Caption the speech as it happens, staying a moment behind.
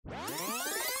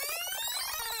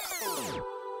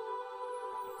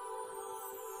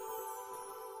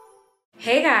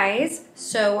Hey guys,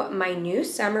 so my new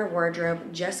summer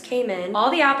wardrobe just came in. All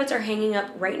the outfits are hanging up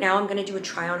right now. I'm gonna do a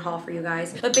try on haul for you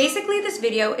guys. But basically this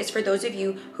video is for those of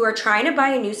you who are trying to buy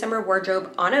a new summer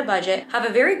wardrobe on a budget, have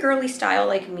a very girly style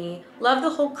like me, love the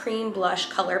whole cream blush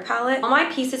color palette. All my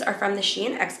pieces are from the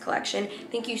Shein X collection.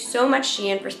 Thank you so much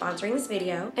Shein for sponsoring this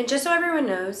video. And just so everyone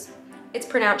knows, it's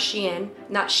pronounced Shein,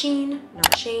 not Sheen,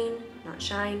 not Shane, not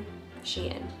Shine.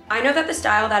 Shein. I know that the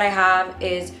style that I have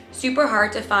is super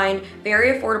hard to find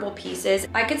very affordable pieces.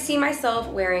 I could see myself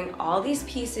wearing all these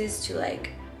pieces to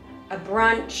like a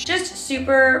brunch, just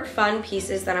super fun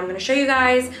pieces that I'm gonna show you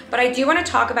guys. But I do wanna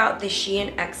talk about the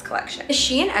Shein X collection. The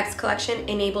Shein X collection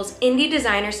enables indie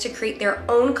designers to create their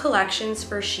own collections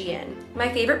for Shein. My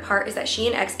favorite part is that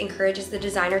Shein X encourages the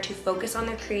designer to focus on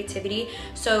their creativity.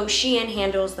 So Shein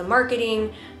handles the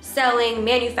marketing, selling,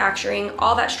 manufacturing,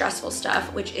 all that stressful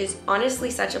stuff, which is honestly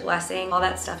such a blessing. All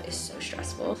that stuff is so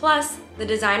stressful. Plus, the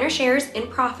designer shares in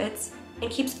profits and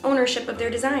keeps ownership of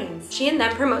their designs. Shein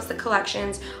then promotes the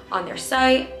collections on their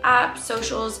site, app,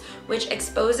 socials, which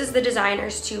exposes the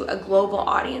designers to a global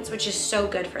audience, which is so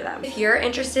good for them. If you're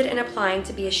interested in applying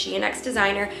to be a Shein X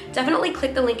designer, definitely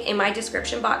click the link in my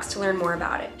description box to learn more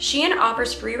about it. Shein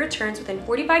offers free returns within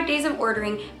 45 days of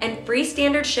ordering and free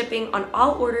standard shipping on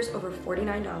all orders over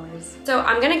 $49. So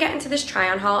I'm gonna get into this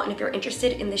try on haul, and if you're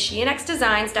interested in the Shein X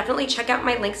designs, definitely check out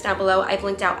my links down below. I've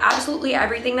linked out absolutely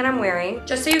everything that I'm wearing.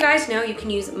 Just so you guys know, you can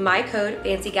use my code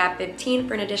FANCYGAB15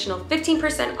 for an additional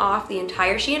 15% off the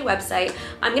entire Shein website.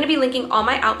 I'm gonna be linking all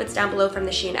my outfits down below from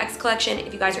the Shein X collection.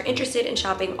 If you guys are interested in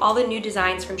shopping all the new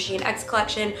designs from Shein X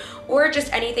collection or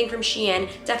just anything from Shein,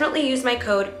 definitely use my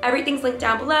code. Everything's linked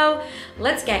down below.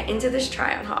 Let's get into this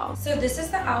try on haul. So this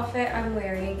is the outfit I'm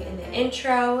wearing in the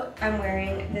intro. I'm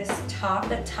wearing this top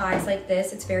that ties like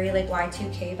this. It's very like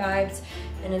Y2K vibes,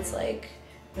 and it's like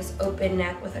this open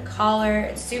neck with a collar.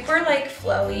 It's super like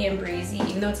flowy and breezy,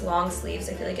 even though it's long sleeves.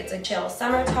 I feel like it's a chill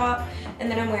summer top.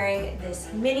 And then I'm wearing this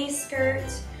mini skirt.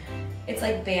 It's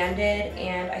like banded,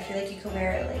 and I feel like you could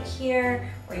wear it like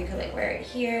here, or you could like wear it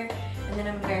here. And then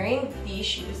I'm wearing these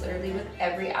shoes literally with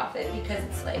every outfit because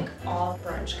it's like all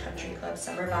brunch, country club,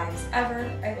 summer vibes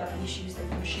ever. I love these shoes, they're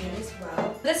from Shein as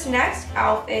well. This next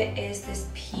outfit is this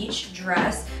peach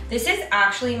dress. This is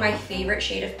actually my favorite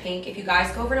shade of pink. If you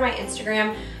guys go over to my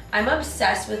Instagram, I'm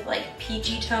obsessed with like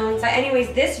peachy tones. But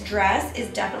anyways, this dress is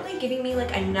definitely giving me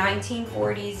like a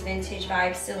 1940s vintage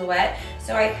vibe silhouette.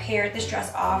 So I paired this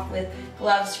dress off with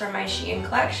gloves from my Shein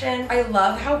collection. I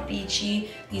love how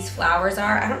beachy these flowers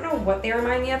are. I don't know what they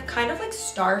remind me of, kind of like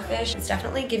starfish. It's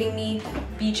definitely giving me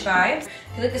beach vibes.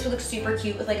 I feel like this would look super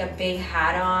cute with like a big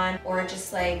hat on, or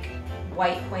just like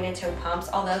white pointed toe pumps,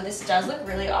 although this does look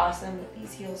really awesome with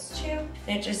these heels too.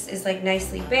 And it just is like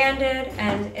nicely banded,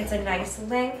 and it's a nice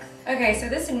length. Okay, so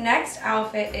this next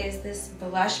outfit is this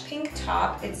blush pink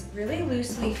top. It's really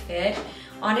loosely fit.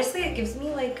 Honestly, it gives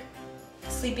me like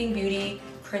Sleeping Beauty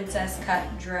princess cut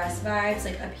dress vibes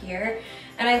like up here.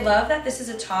 And I love that this is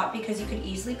a top because you could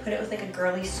easily put it with like a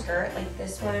girly skirt like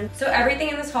this one. So everything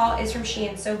in this haul is from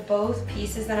Shein. So both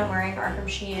pieces that I'm wearing are from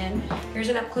Shein. Here's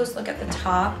an up close look at the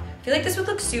top. I feel like this would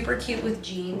look super cute with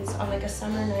jeans on like a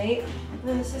summer night. And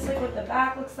then this is like what the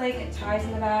back looks like. It ties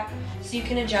in the back, so you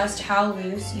can adjust how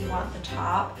loose you want the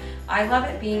top. I love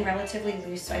it being relatively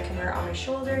loose so I can wear it on my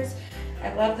shoulders.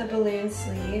 I love the balloon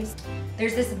sleeves.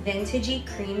 There's this vintagey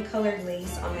cream colored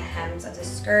lace on the hems of the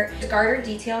skirt. The garter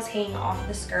details hanging off of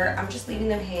the skirt. I'm just leaving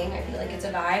them hang. I feel like it's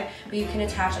a vibe, but you can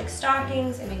attach like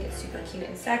stockings and make it super cute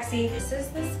and sexy. This is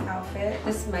this outfit.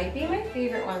 This might be my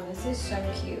favorite one. This is so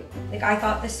cute. Like, I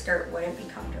thought this skirt wouldn't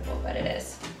be comfortable, but it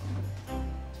is.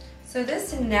 So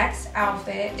this next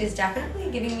outfit is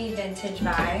definitely giving me vintage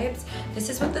vibes. This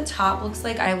is what the top looks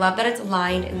like. I love that it's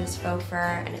lined in this faux fur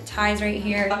and it ties right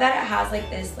here. I love that it has like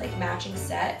this like matching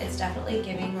set. It's definitely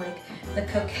giving like the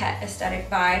coquette aesthetic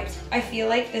vibes. I feel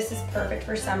like this is perfect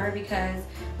for summer because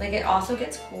like it also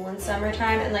gets cool in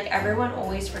summertime, and like everyone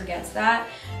always forgets that.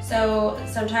 So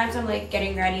sometimes I'm like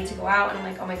getting ready to go out and I'm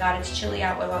like, oh my god, it's chilly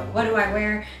out, what do I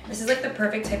wear? This is like the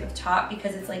perfect type of top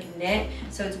because it's like knit,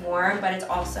 so it's warm, but it's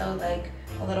also like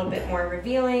a little bit more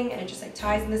revealing, and it just like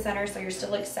ties in the center, so you're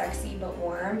still like sexy but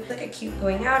warm. It's like a cute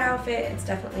going out outfit. It's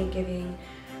definitely giving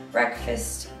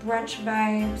breakfast brunch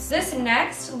vibes. This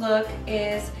next look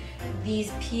is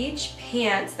these peach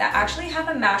pants that actually have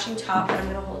a matching top that I'm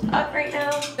gonna hold up right now.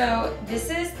 So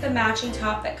this is the matching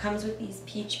top that comes with these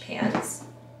peach pants.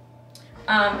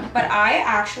 But I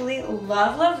actually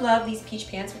love these peach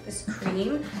pants with this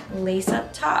cream lace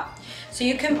up top. So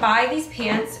you can buy these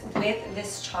pants with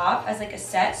this top as like a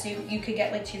set. So you could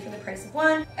get like 2 for the price of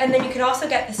 1. And then you can also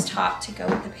get this top to go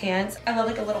with the pants. I love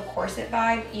like a little corset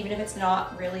vibe, even if it's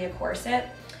not really a corset.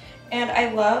 And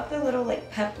I love the little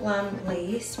like peplum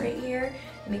lace right here.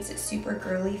 It makes it super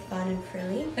girly, fun, and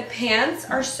frilly. The pants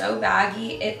are so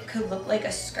baggy, it could look like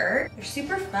a skirt. They're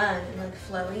super fun and like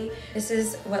flowy. This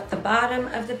is what the bottom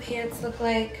of the pants look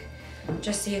like,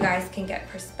 just so you guys can get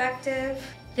perspective.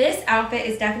 This outfit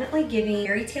is definitely giving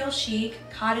fairy tale chic,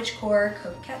 cottagecore,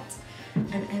 coquette.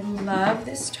 And I love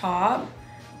this top.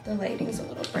 The lighting's a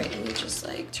little bright. Let me just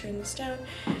like turn this down.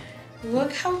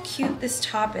 Look how cute this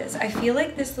top is. I feel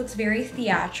like this looks very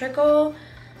theatrical,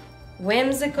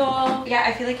 whimsical. Yeah,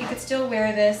 I feel like you could still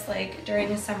wear this like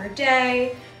during a summer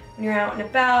day when you're out and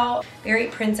about. Very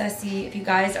princessy. If you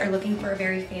guys are looking for a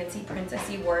very fancy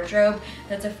princessy wardrobe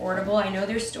that's affordable, I know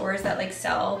there's stores that like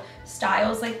sell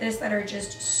styles like this that are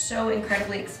just so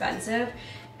incredibly expensive,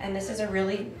 and this is a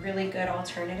really good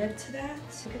alternative to that.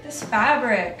 Look at this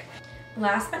fabric.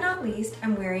 Last but not least,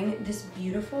 I'm wearing this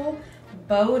beautiful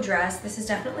bow dress. This is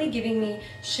definitely giving me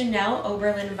Chanel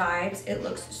Oberlin vibes. It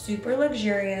looks super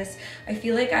luxurious. I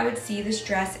feel like I would see this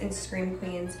dress in Scream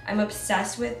Queens. I'm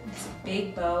obsessed with this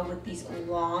big bow with these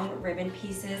long ribbon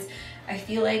pieces. I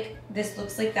feel like this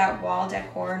looks like that wall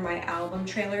decor in my album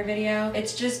trailer video.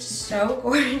 It's just so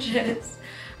gorgeous.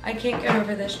 I can't get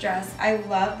over this dress. I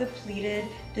love the pleated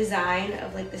design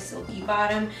of like the silky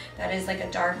bottom that is like a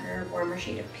darker, warmer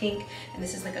shade of pink, and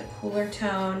this is like a cooler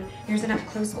tone. Here's an up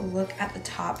close look at the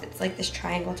top. It's like this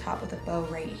triangle top with a bow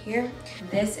right here.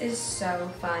 This is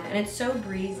so fun and it's so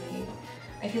breezy.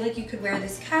 I feel like you could wear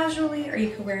this casually or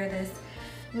you could wear this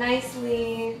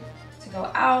nicely to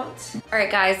go out. All right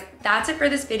guys, that's it for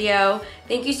this video.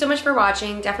 Thank you so much for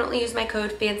watching. Definitely use my code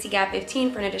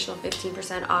FANCYGAB15 for an additional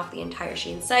 15% off the entire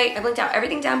Shein site. I've linked out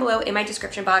everything down below in my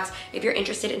description box if you're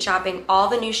interested in shopping all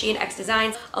the new Shein X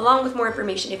designs, along with more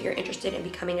information if you're interested in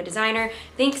becoming a designer.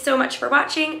 Thanks so much for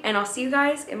watching, and I'll see you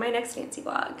guys in my next fancy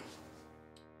vlog.